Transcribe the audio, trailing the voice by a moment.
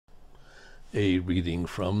A reading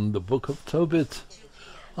from the book of Tobit.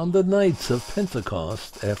 On the nights of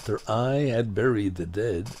Pentecost, after I had buried the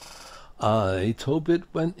dead, I, Tobit,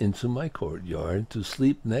 went into my courtyard to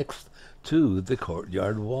sleep next to the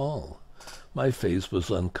courtyard wall. My face was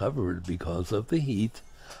uncovered because of the heat.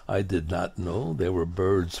 I did not know there were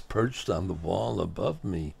birds perched on the wall above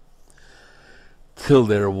me, till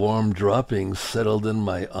their warm droppings settled in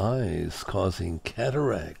my eyes, causing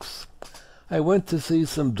cataracts. I went to see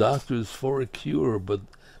some doctors for a cure, but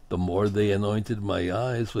the more they anointed my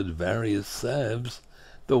eyes with various salves,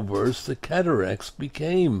 the worse the cataracts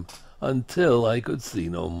became, until I could see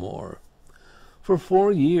no more. For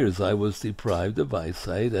 4 years I was deprived of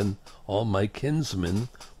eyesight, and all my kinsmen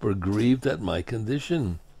were grieved at my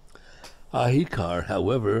condition. Ahikar,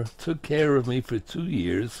 however, took care of me for 2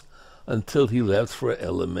 years, until he left for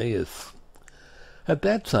Elymais. At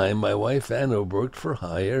that time my wife Anna worked for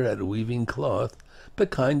hire at weaving cloth, the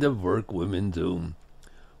kind of work women do.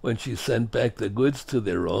 When she sent back the goods to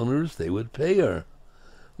their owners, they would pay her.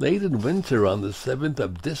 Late in winter, on the 7th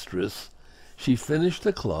of Distress, she finished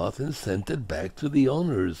the cloth and sent it back to the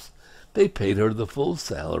owners. They paid her the full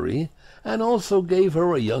salary, and also gave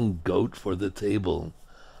her a young goat for the table.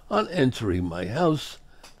 On entering my house,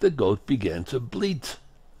 the goat began to bleat.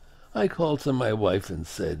 I called to my wife and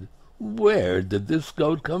said, "Where did this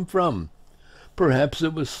goat come from? Perhaps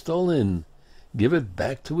it was stolen. Give it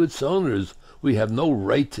back to its owners. We have no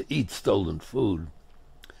right to eat stolen food."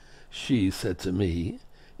 She said to me,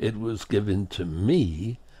 "It was given to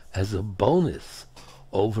me as a bonus,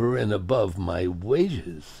 over and above my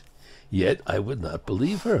wages." Yet I would not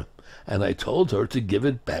believe her, and I told her to give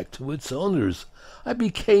it back to its owners. I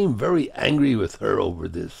became very angry with her over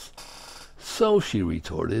this. So she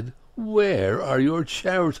retorted, "Where are your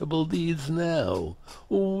charitable deeds now?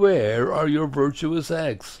 Where are your virtuous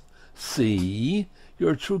acts? See,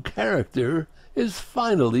 your true character is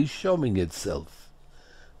finally showing itself."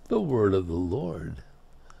 The word of the Lord.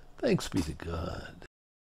 Thanks be to God.